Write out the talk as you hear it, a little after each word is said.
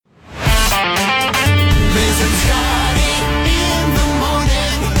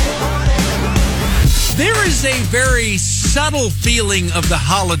is a very subtle feeling of the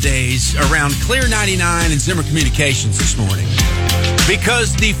holidays around Clear 99 and Zimmer Communications this morning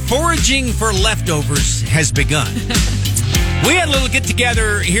because the foraging for leftovers has begun. We had a little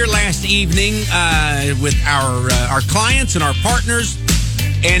get-together here last evening with our clients and our partners,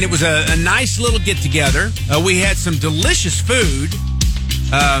 and it was a nice little get-together. We had some delicious food.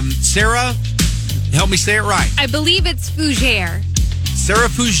 Sarah, help me say it right. I believe it's fougere. Sarah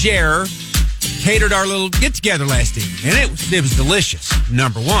Fougere catered our little get-together last evening, and it was delicious,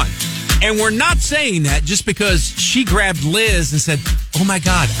 number one. And we're not saying that just because she grabbed Liz and said, "Oh, my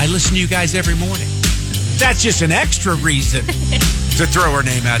God, I listen to you guys every morning." That's just an extra reason to throw her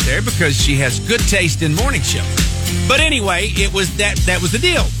name out there because she has good taste in morning shows. But anyway, it was that was the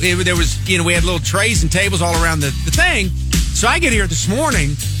deal. There was, we had little trays and tables all around the thing. So I get here this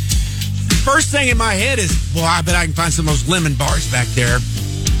morning. First thing in my head is, well, I bet I can find some of those lemon bars back there.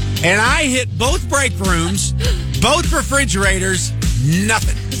 And I hit both break rooms, both refrigerators,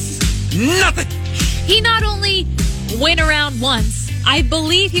 nothing. Nothing. He not only went around once, I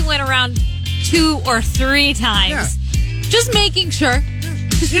believe he went around 2 or 3 times. Yeah. Just making sure.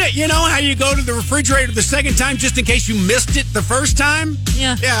 You know how you go to the refrigerator the second time just in case you missed it the first time?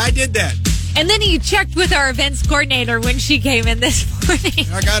 Yeah. Yeah, I did that. And then he checked with our events coordinator when she came in this morning.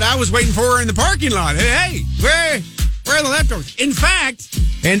 I was waiting for her in the parking lot. Hey, where are the leftovers? In fact,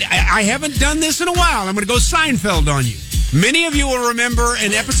 and I haven't done this in a while, I'm going to go Seinfeld on you. Many of you will remember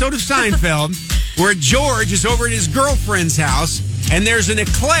an episode of Seinfeld where George is over at his girlfriend's house and there's an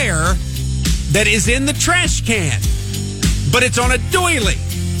eclair that is in the trash can, but it's on a doily.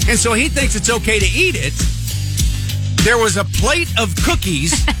 And so he thinks it's okay to eat it. There was a plate of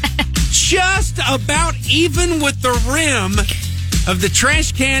cookies just about even with the rim of the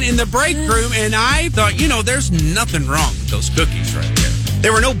trash can in the break room. And I thought, there's nothing wrong with those cookies right there.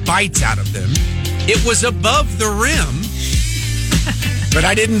 There were no bites out of them. It was above the rim. But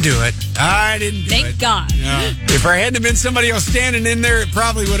I didn't do it. Thank God. No. If there hadn't been somebody else standing in there, it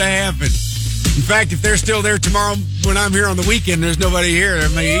probably would have happened. In fact, if they're still there tomorrow when I'm here on the weekend, there's nobody here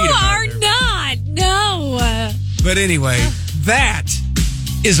that may eat it. You are not. No. But anyway, that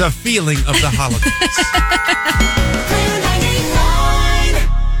is a feeling of the holidays.